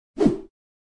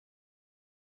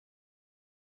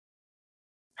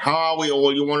How are we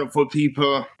all, you wonderful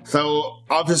people? So,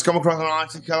 I've just come across an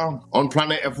article on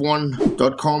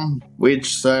planetf1.com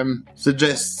which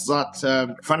suggests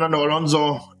that Fernando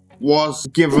Alonso was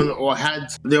given or had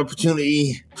the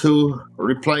opportunity to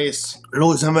replace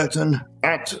Lewis Hamilton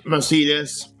at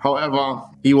Mercedes. However,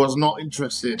 he was not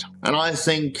interested. And I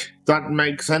think that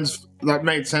makes sense. That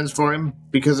made sense for him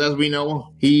because, as we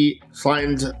know, he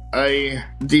signed a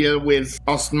deal with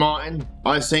Aston Martin.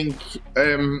 I think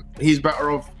he's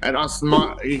better off at Aston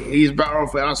Martin. He's better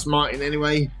off at Aston Martin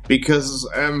anyway because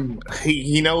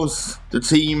he knows the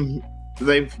team.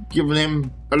 They've given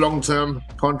him a long-term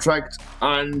contract,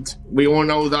 and we all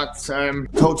know that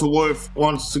Toto Wolff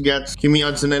wants to get Kimi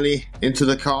Antonelli into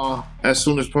the car as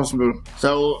soon as possible.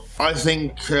 So I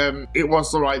think it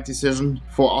was the right decision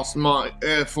for Aston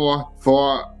Martin, for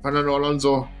Fernando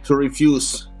Alonso to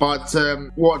refuse. But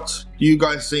what do you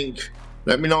guys think?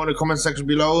 Let me know in the comment section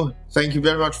below. Thank you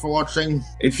very much for watching.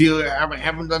 If you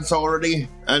haven't done so already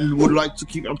and would like to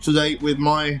keep up to date with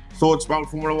my thoughts about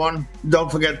Formula 1,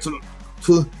 don't forget to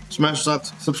smash that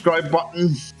subscribe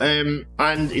button,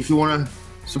 and if you want to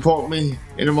support me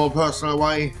in a more personal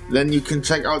way, then you can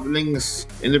check out the links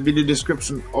in the video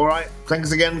description. Alright,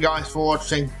 thanks again guys for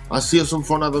watching. I'll see you soon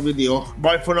for another video.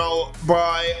 Bye for now.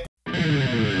 Bye.